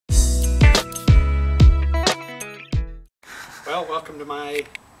Well, welcome to my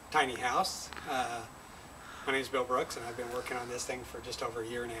tiny house. My name is Bill Brooks, and I've been working on this thing for just over a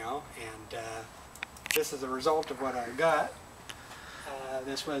year now. And this is a result of what I got.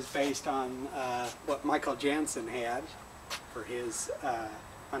 This was based on what Michael Jansen had for his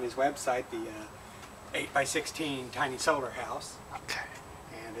on his website, the 8x16 tiny solar house. Okay.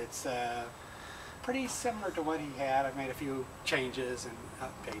 And it's pretty similar to what he had. I've made a few changes and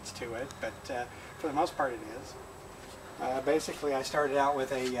updates to it, but for the most part it is. Basically, I started out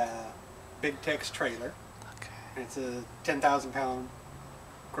with a Big Tex trailer. Okay. It's a 10,000 pound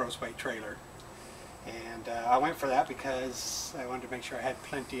gross weight trailer. And I went for that because I wanted to make sure I had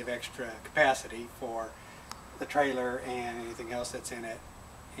plenty of extra capacity for the trailer and anything else that's in it.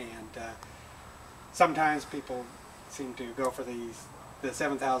 And sometimes people seem to go for the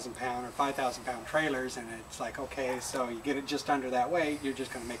 7,000 pound or 5,000 pound trailers, and it's like, okay, so you get it just under that weight, you're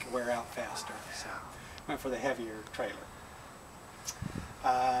just going to make it wear out faster. So went for the heavier trailer.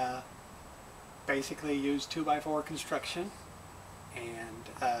 Basically used 2x4 construction and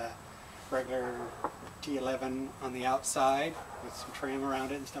regular T11 on the outside with some trim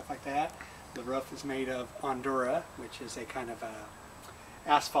around it and stuff like that. The roof is made of Ondura, which is a kind of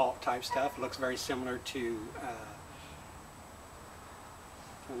asphalt type stuff. It looks very similar to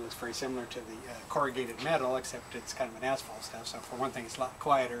the corrugated metal, except it's kind of an asphalt stuff. So for one thing, it's a lot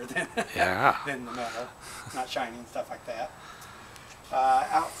quieter than than the metal, not shiny and stuff like that.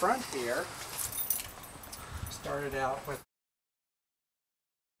 Out front here, started out with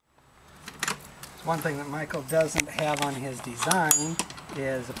one thing that Michael doesn't have on his design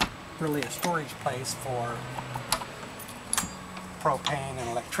is really a storage place for propane and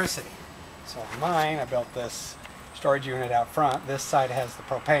electricity. So on mine, I built this storage unit out front. This side has the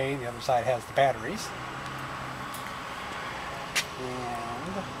propane, the other side has the batteries.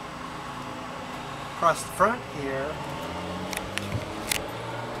 And across the front here,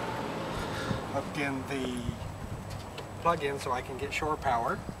 hooked in the plug-in so I can get shore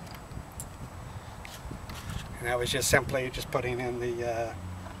power. And that was just simply just putting in the,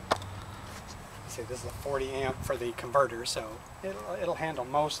 see, this is a 40 amp for the converter, so it'll handle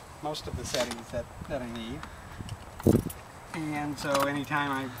most of the settings that I need. And so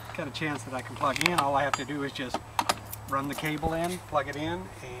anytime I get a chance that I can plug in, all I have to do is just run the cable in, plug it in,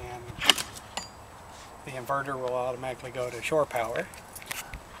 and the inverter will automatically go to shore power.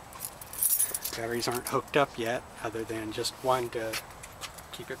 Batteries aren't hooked up yet, other than just one to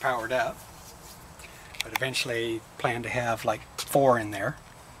keep it powered up. But eventually plan to have like 4 in there.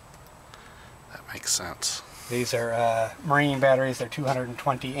 That makes sense. These are marine batteries. They're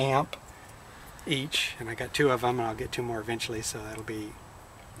 220 amp each, and I got 2 of them, and I'll get 2 more eventually, so that'll be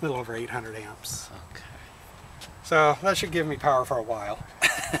a little over 800 amps. Okay. So that should give me power for a while.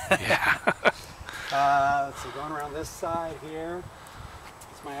 Yeah. Let's see, going around this side here,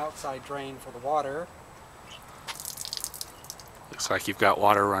 it's my outside drain for the water. Looks like you've got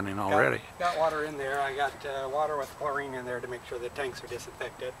water running already. Got water in there. I got water with chlorine in there to make sure the tanks are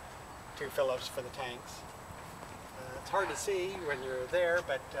disinfected. 2 fill-ups for the tanks. It's hard to see when you're there,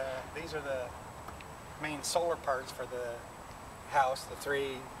 but these are the main solar parts for the house, the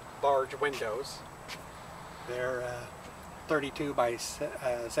 3 large windows. They're 32 by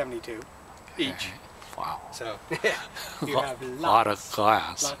 72 each. Wow. So you have lot of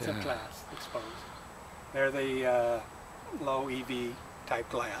glass. Lots of glass exposed. They're the low EV type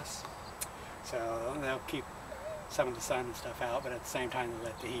glass, so they'll keep some of the sun and stuff out, but at the same time they'll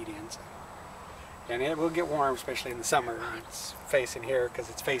let the heat in. So. And it will get warm, especially in the summer. It's facing here because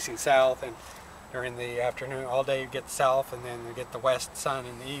it's facing south, and during the afternoon, all day you get the south, and then you get the west sun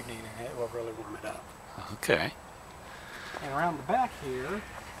in the evening, and it will really warm it up. Okay. And around the back here,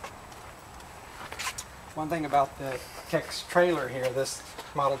 one thing about the Tex trailer here, this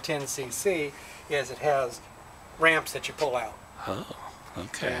Model 10cc, is it has ramps that you pull out. Oh,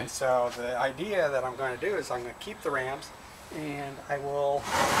 okay. And so the idea that I'm going to do is I'm going to keep the ramps, and I will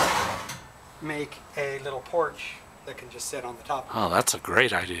make a little porch that can just sit on the top of it. Oh, that's a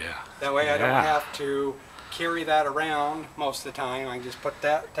great idea. That way I don't have to carry that around most of the time. I can just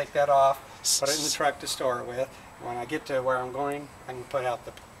take that off, put it in the truck to store it with. When I get to where I'm going, I can put out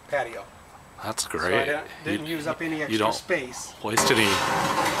the patio. That's great. So I didn't use up any extra space. Waste any,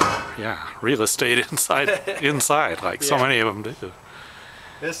 real estate inside, like so many of them do.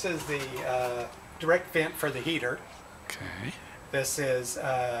 This is the direct vent for the heater. Okay. This is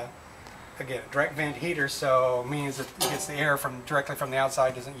again a direct vent heater, so it means it gets the air directly from the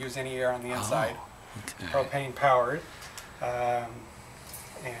outside, doesn't use any air on the inside. Okay. Propane powered, and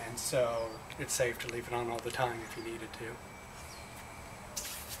so it's safe to leave it on all the time if you needed to.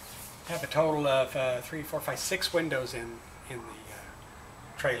 I have a total of 3, 4, 5, 6 windows in in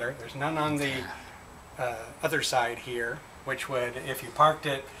the trailer. There's none on the other side here, which would, if you parked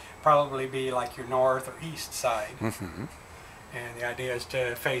it, probably be like your north or east side. Mm-hmm. And the idea is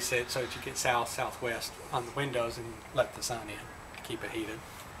to face it so that you get south, southwest on the windows and let the sun in to keep it heated.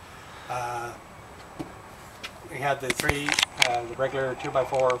 We had the regular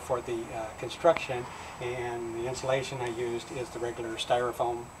 2x4 for the construction, and the insulation I used is the regular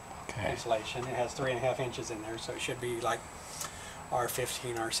styrofoam insulation. It has 3.5 inches in there, so it should be like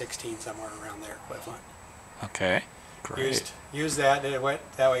R15, R16, somewhere around there equivalent. Okay, great. Use that way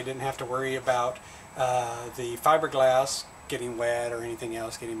you didn't have to worry about the fiberglass getting wet or anything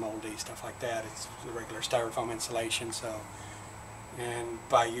else getting moldy, stuff like that. It's the regular styrofoam insulation, so. And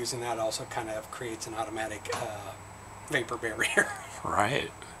by using that also kind of creates an automatic vapor barrier.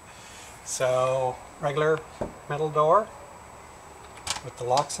 Right. So regular metal door with the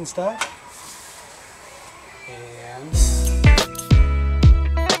locks and stuff. And